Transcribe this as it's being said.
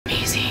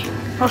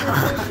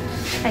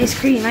Ice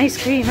cream, ice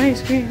cream,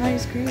 ice cream,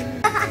 ice cream.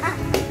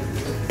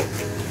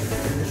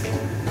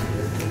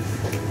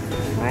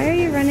 Why are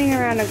you running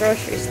around a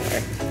grocery store?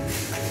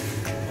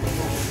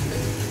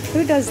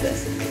 Who does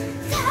this?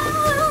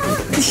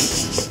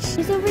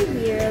 He's over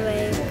here,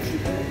 like.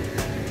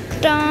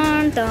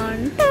 Dun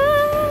dun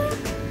dun.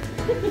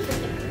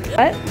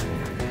 What?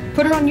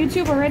 Put it on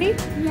YouTube already?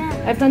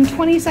 Yeah. I've done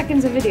 20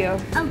 seconds of video.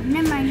 Oh,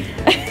 never mind.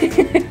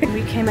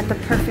 We came at the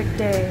perfect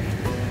day.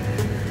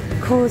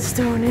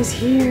 Coldstone is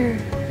here.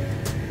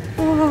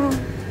 Oh,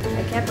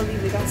 I can't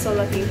believe we got so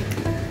lucky.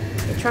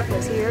 The truck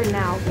was here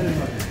now.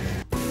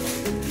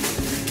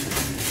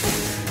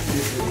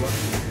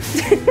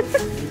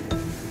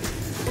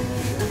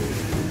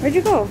 Where'd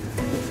you go?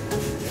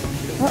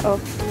 Uh-oh.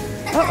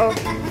 Uh-oh.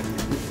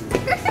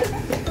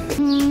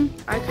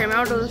 I came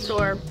out of the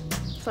store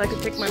so I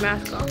could take my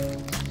mask off.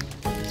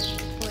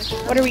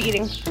 What are we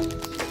eating?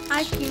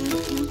 Ice cream.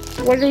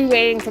 What are we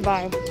waiting to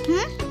buy?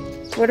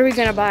 What are we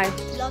gonna buy?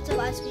 Lots of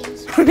ice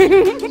creams.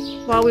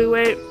 While we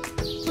wait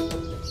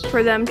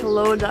for them to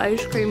load the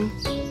ice cream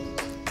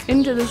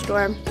into the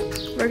store,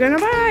 we're gonna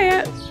buy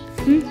it.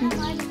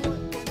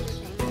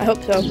 I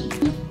hope so.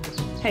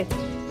 Hey,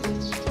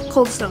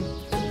 Coldstone,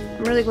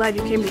 I'm really glad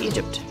you came to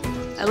Egypt.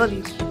 I love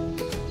you.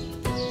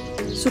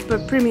 Super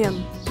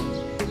premium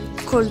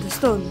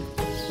Coldstone.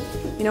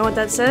 You know what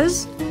that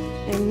says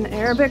in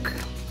Arabic?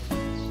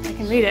 I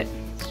can read it.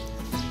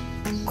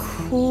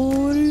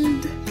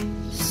 Coldstone.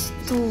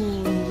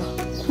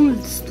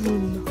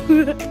 Coldstone.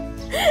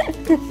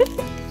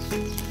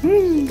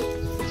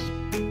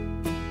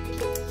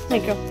 There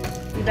you go.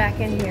 Be back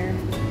in here.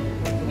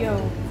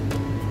 Yo.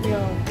 Yo.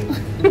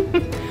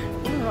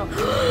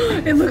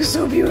 It looks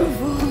so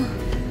beautiful.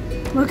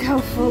 Look how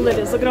full it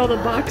is. Look at all the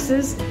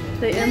boxes.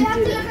 They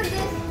emptied it.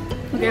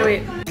 Okay,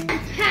 wait.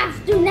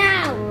 Have to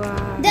now.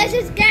 Wow. This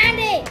is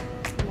candy.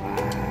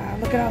 Wow.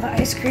 Look at all the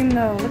ice cream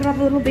though. Look at all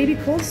the little baby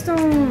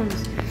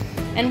Coldstones.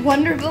 And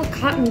Wonderville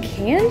cotton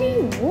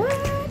candy? What?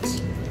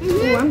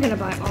 Ooh, I'm gonna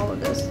buy all of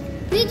this.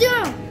 Me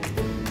too.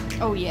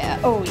 Oh yeah.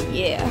 Oh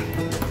yeah.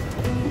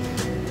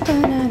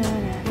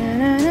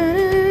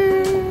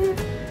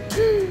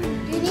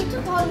 You need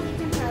to call me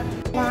to have.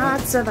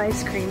 Lots of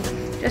ice cream.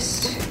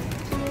 Just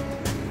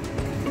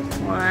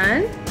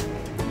one.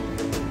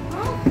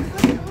 Oh,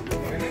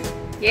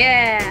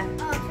 Yeah.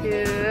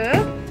 okay. Two.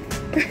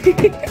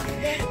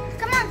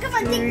 Come on, take this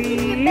in Three.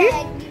 your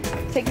bag.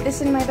 Take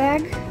this in my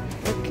bag.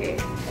 Okay.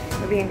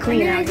 We're being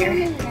clean out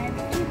here.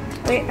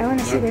 Wait, I want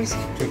to see this.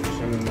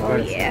 Oh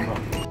yeah.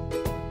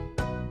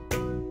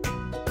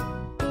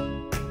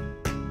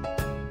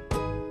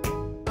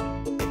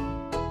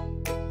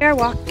 We are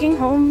walking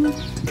home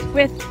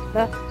with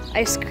the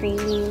ice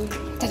cream.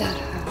 Ta-da!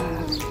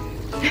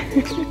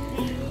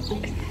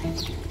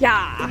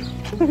 Yeah.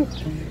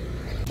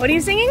 What are you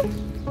singing?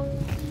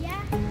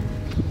 Yeah.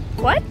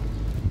 What?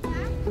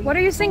 Huh? What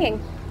are you singing?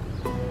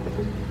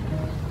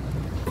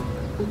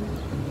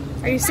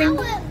 Are you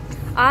singing?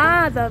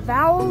 Ah, the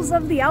vowels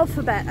of the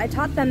alphabet. I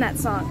taught them that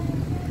song.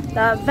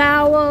 The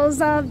vowels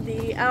of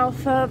the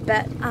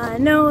alphabet. I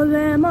know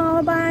them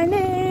all by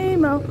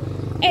name. Oh,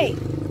 A,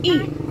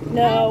 E.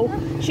 No,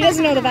 she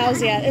doesn't know the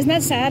vowels yet. Isn't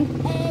that sad?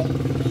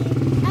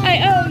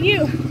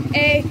 I-O-U.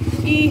 A,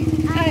 E,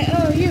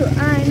 I-O-U.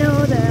 I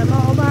know them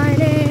all by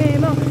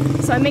name. Oh.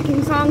 So I'm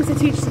making songs to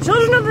teach the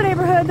children of the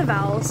neighborhood the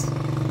vowels.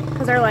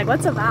 Because they're like,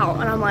 what's a vowel?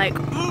 And I'm like,